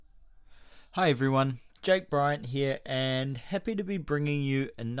Hi everyone, Jake Bryant here, and happy to be bringing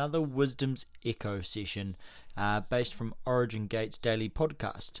you another Wisdom's Echo session based from Origin Gates Daily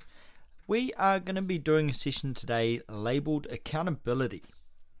Podcast. We are going to be doing a session today labelled Accountability.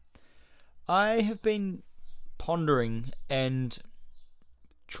 I have been pondering and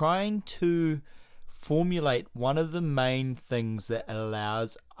trying to formulate one of the main things that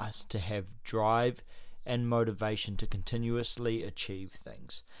allows us to have drive and motivation to continuously achieve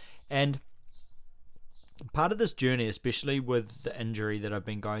things. And part of this journey, especially with the injury that I've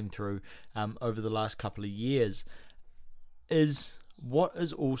been going through over the last couple of years, is what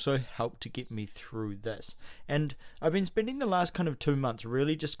has also helped to get me through this. And I've been spending the last kind of 2 months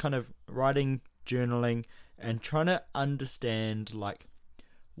really just kind of writing, journaling, and trying to understand, like,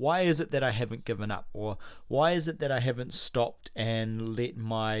 why is it that I haven't given up? Or why is it that I haven't stopped and let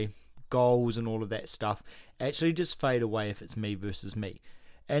my goals and all of that stuff actually just fade away if it's me versus me?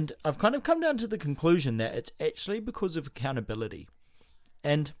 And I've kind of come down to the conclusion that it's actually because of accountability.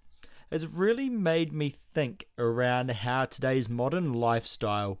 And it's really made me think around how today's modern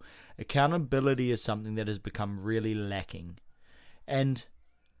lifestyle, accountability is something that has become really lacking. And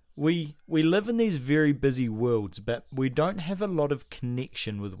we live in these very busy worlds, but we don't have a lot of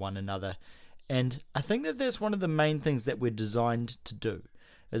connection with one another. And I think that that's one of the main things that we're designed to do.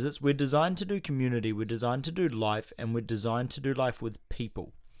 We're designed to do community, we're designed to do life, and we're designed to do life with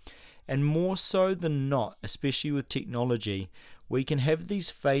people. And more so than not, especially with technology, we can have these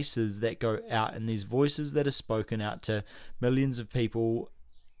faces that go out and these voices that are spoken out to millions of people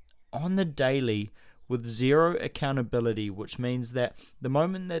on the daily with zero accountability, which means that the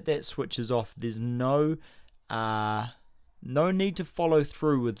moment that switches off, there's no need to follow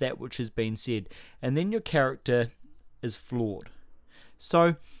through with that which has been said. And then your character is flawed.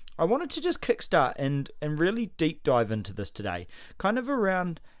 So I wanted to just kickstart and really deep dive into this today, kind of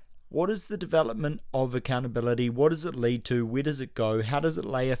around what is the development of accountability, what does it lead to, where does it go, how does it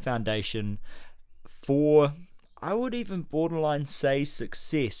lay a foundation for, I would even borderline say,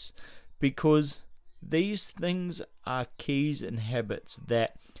 success, because these things are keys and habits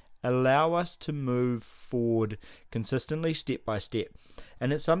that allow us to move forward consistently step by step.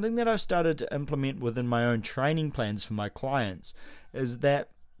 And it's something that I've started to implement within my own training plans for my clients, is that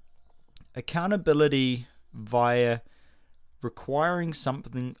accountability via requiring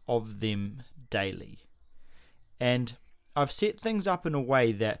something of them daily. And I've set things up in a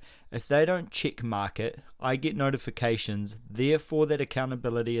way that if they don't check mark it, I get notifications, therefore that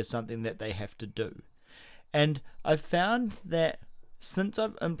accountability is something that they have to do. And I've found that since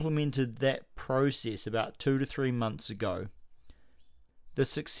I've implemented that process about 2 to 3 months ago, the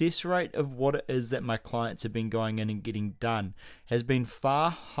success rate of what it is that my clients have been going in and getting done has been far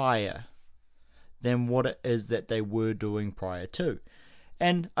higher than what it is that they were doing prior to.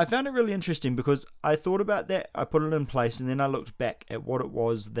 And I found it really interesting because I thought about that, I put it in place, and then I looked back at what it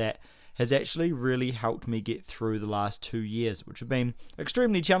was that has actually really helped me get through the last 2 years, which have been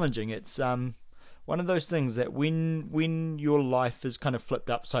extremely challenging. It's one of those things that when your life is kind of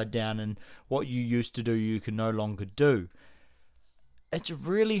flipped upside down and what you used to do you can no longer do, it's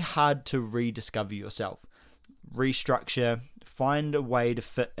really hard to rediscover yourself, restructure, find a way to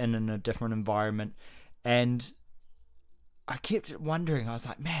fit in a different environment. And I kept wondering, I was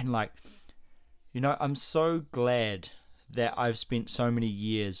like, man, I'm so glad that I've spent so many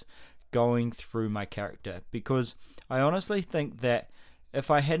years going through my character, because I honestly think that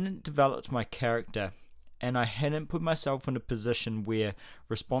if I hadn't developed my character and I hadn't put myself in a position where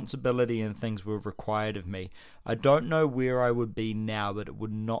responsibility and things were required of me, I don't know where I would be now, but it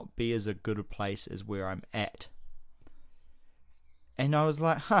would not be as a good a place as where I'm at. And I was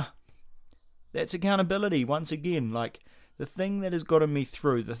like, that's accountability once again. Like, the thing that has gotten me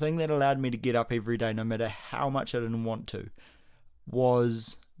through, the thing that allowed me to get up every day no matter how much I didn't want to,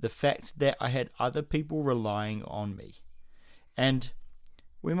 was the fact that I had other people relying on me. And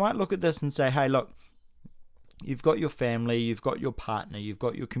we might look at this and say, hey, look, you've got your family, you've got your partner, you've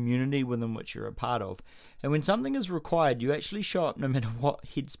got your community within which you're a part of. And when something is required, you actually show up no matter what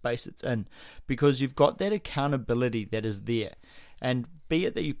headspace it's in, because you've got that accountability that is there. And be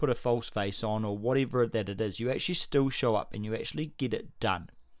it that you put a false face on or whatever that it is, you actually still show up and you actually get it done.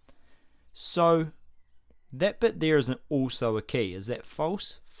 So that bit there is also a key, is that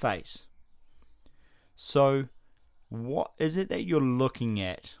false face. So what is it that you're looking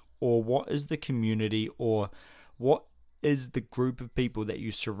at, or what is the community, or what is the group of people that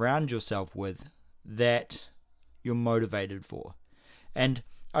you surround yourself with that you're motivated for? And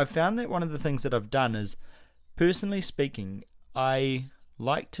I've found that one of the things that I've done is, personally speaking, I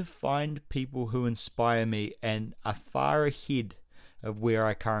like to find people who inspire me and are far ahead of where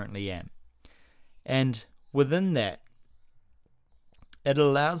I currently am. And within that, it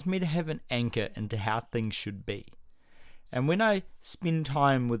allows me to have an anchor into how things should be. And when I spend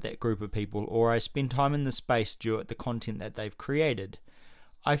time with that group of people, or I spend time in the space due to the content that they've created,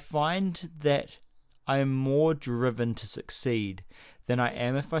 I find that I am more driven to succeed than I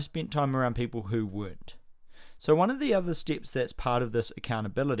am if I spent time around people who weren't. So one of the other steps that's part of this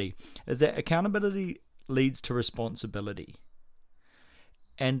accountability is that accountability leads to responsibility.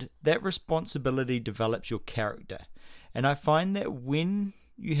 And that responsibility develops your character. And I find that when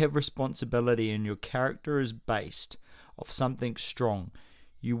you have responsibility and your character is based off something strong,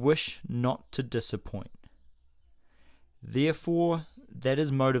 you wish not to disappoint. Therefore, that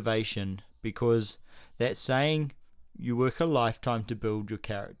is motivation, because that saying, you work a lifetime to build your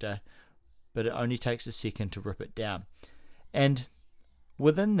character, but it only takes a second to rip it down. And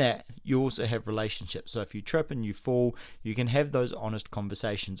within that, you also have relationships. So if you trip and you fall, you can have those honest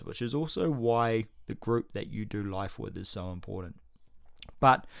conversations, which is also why the group that you do life with is so important.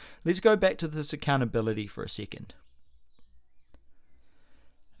 But let's go back to this accountability for a second.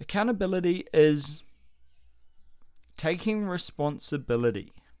 Accountability is taking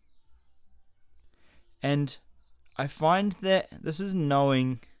responsibility. And I find that this is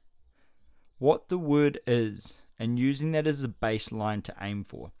knowing what the word is and using that as a baseline to aim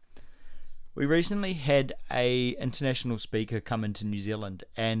for. We recently had an international speaker come into New Zealand,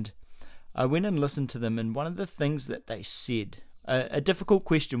 and I went and listened to them, and one of the things that they said, a difficult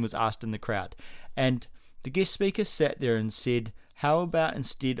question was asked in the crowd, and the guest speaker sat there and said, how about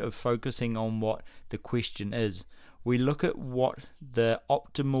instead of focusing on what the question is, we look at what the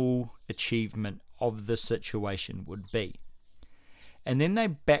optimal achievement of the situation would be. And then they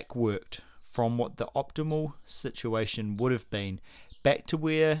backworked from what the optimal situation would have been back to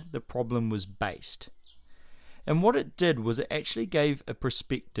where the problem was based. And what it did was it actually gave a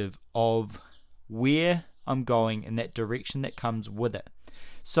perspective of where I'm going and that direction that comes with it.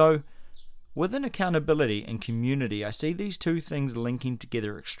 So within accountability and community, I see these two things linking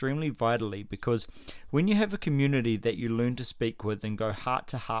together extremely vitally, because when you have a community that you learn to speak with and go heart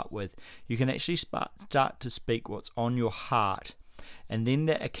to heart with, you can actually start to speak what's on your heart. And then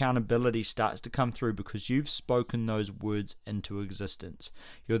that accountability starts to come through because you've spoken those words into existence.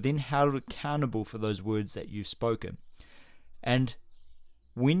 You're then held accountable for those words that you've spoken. And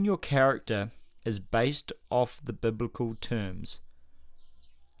when your character is based off the biblical terms,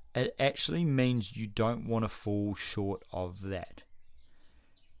 it actually means you don't want to fall short of that.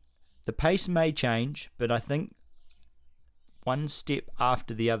 The pace may change, but I think one step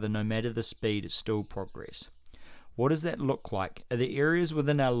after the other, no matter the speed, it's still progress. What does that look like? Are there areas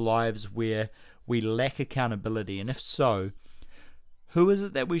within our lives where we lack accountability? And if so, who is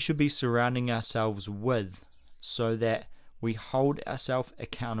it that we should be surrounding ourselves with so that we hold ourselves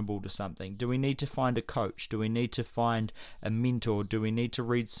accountable to something? Do we need to find a coach? Do we need to find a mentor? Do we need to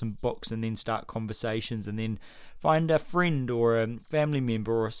read some books and then start conversations, and then find a friend or a family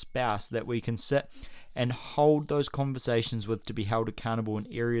member or a spouse that we can sit and hold those conversations with to be held accountable in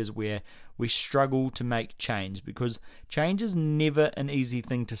areas where we struggle to make change? Because change is never an easy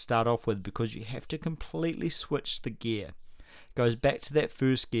thing to start off with, because you have to completely switch the gear. It goes back to that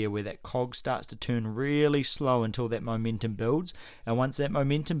first gear where that cog starts to turn really slow until that momentum builds, and once that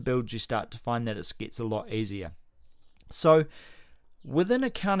momentum builds, you start to find that it gets a lot easier. So within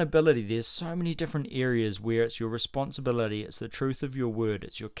accountability, there's so many different areas where it's your responsibility, it's the truth of your word,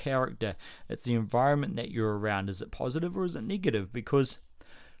 it's your character, it's the environment that you're around. Is it positive or is it negative? Because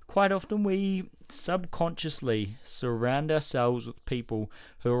quite often we subconsciously surround ourselves with people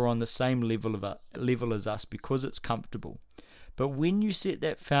who are on the same level as us because it's comfortable. But when you set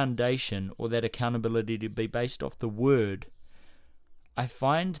that foundation or that accountability to be based off the word, I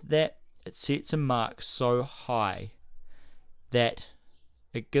find that it sets a mark so high that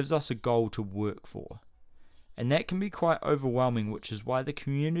it gives us a goal to work for. And that can be quite overwhelming, which is why the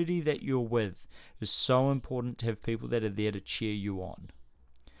community that you're with is so important, to have people that are there to cheer you on.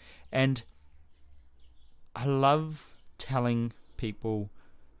 And I love telling people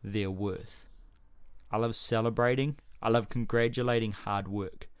their worth. I love celebrating. I love congratulating hard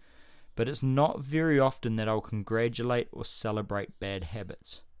work. But it's not very often that I'll congratulate or celebrate bad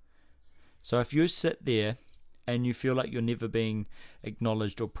habits. So if you sit there and you feel like you're never being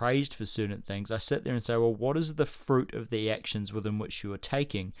acknowledged or praised for certain things, I sit there and say, well, what is the fruit of the actions within which you are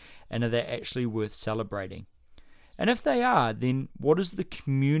taking? And are they actually worth celebrating? And if they are, then what is the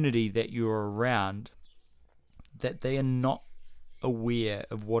community that you're around that they are not aware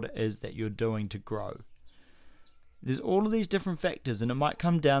of what it is that you're doing to grow? There's all of these different factors, and it might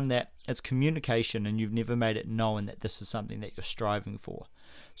come down that it's communication and you've never made it known that this is something that you're striving for.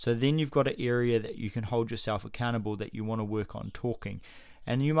 So then you've got an area that you can hold yourself accountable that you want to work on talking.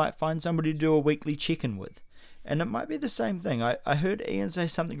 And you might find somebody to do a weekly check-in with. And it might be the same thing. I heard Ian say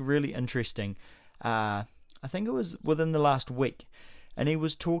something really interesting. I think it was within the last week. And he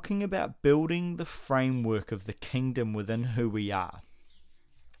was talking about building the framework of the kingdom within who we are.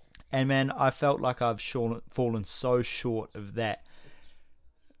 And man, I felt like I've fallen so short of that.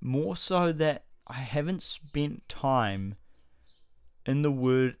 More so that I haven't spent time in the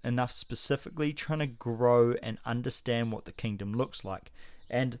Word enough specifically trying to grow and understand what the kingdom looks like.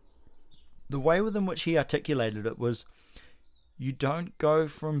 And the way within which he articulated it was, you don't go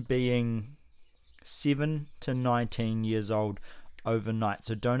from being 7 to 19 years old overnight.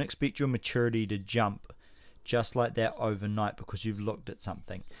 So don't expect your maturity to jump just like that overnight because you've looked at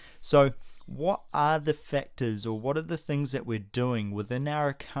something. So what are the factors, or what are the things that we're doing within our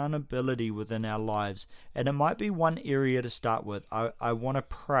accountability within our lives? And it might be one area to start with. I want to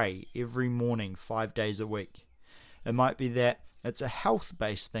pray every morning 5 days a week. It might be that it's a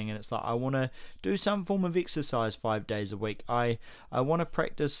health-based thing, and it's like I want to do some form of exercise 5 days a week. I want to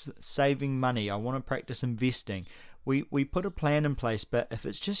practice saving money. I want to practice investing. We put a plan in place, but if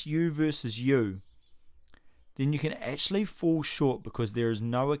it's just you versus you, then you can actually fall short because there is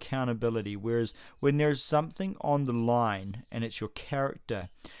no accountability. Whereas when there's something on the line and it's your character,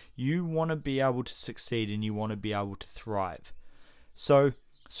 you want to be able to succeed and you want to be able to thrive. So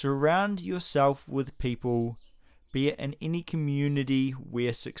surround yourself with people, be it in any community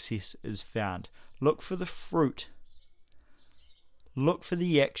where success is found. Look for the fruit. Look for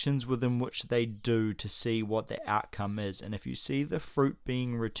the actions within which they do to see what the outcome is. And if you see the fruit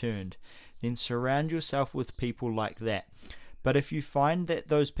being returned, then surround yourself with people like that. But if you find that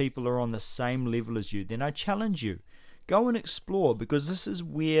those people are on the same level as you, then I challenge you. Go and explore, because this is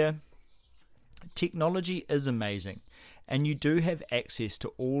where technology is amazing. And you do have access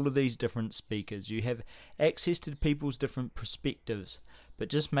to all of these different speakers. You have access to people's different perspectives. But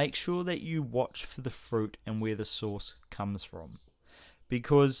just make sure that you watch for the fruit and where the source comes from.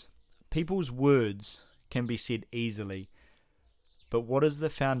 Because people's words can be said easily. But what is the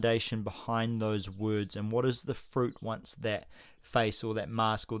foundation behind those words, and what is the fruit once that face or that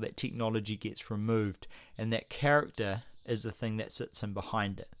mask or that technology gets removed? And that character is the thing that sits in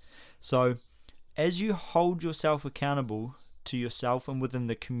behind it. So as you hold yourself accountable to yourself and within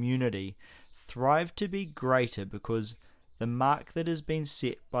the community, thrive to be greater, because the mark that has been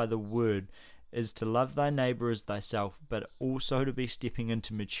set by the word is to love thy neighbor as thyself, but also to be stepping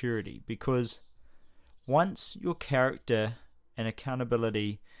into maturity. Because once your character and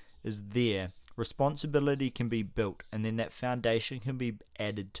accountability is there, responsibility can be built, and then that foundation can be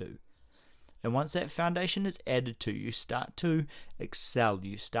added to. And once that foundation is added to, you start to excel.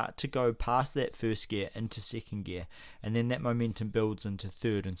 You start to go past that first gear into second gear, and then that momentum builds into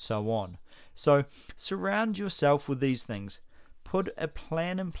third, and so on. So surround yourself with these things. Put a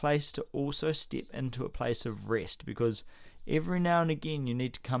plan in place to also step into a place of rest, because every now and again you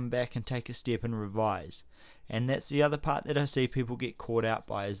need to come back and take a step and revise. And that's the other part that I see people get caught out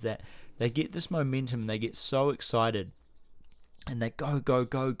by, is that they get this momentum and they get so excited and they go,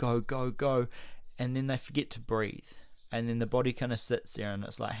 and then they forget to breathe. And then the body kind of sits there and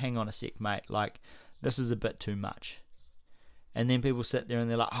it's like, hang on a sec, mate, like this is a bit too much. And then people sit there and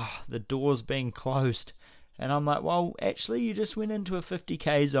they're like, oh, the door's being closed. And I'm like, well, actually, you just went into a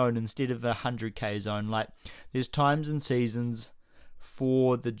 50k zone instead of a 100k zone. Like, there's times and seasons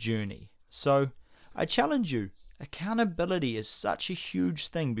for the journey. So I challenge you. Accountability is such a huge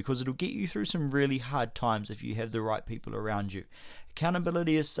thing, because it'll get you through some really hard times if you have the right people around you.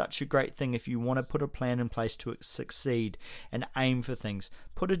 Accountability is such a great thing if you want to put a plan in place to succeed and aim for things.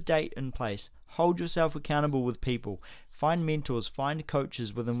 Put a date in place. Hold yourself accountable with people. Find mentors, find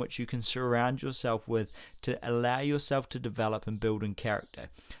coaches within which you can surround yourself with to allow yourself to develop and build in character.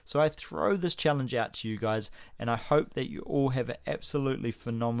 So I throw this challenge out to you guys, and I hope that you all have an absolutely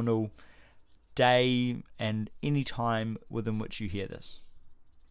phenomenal day and any time within which you hear this.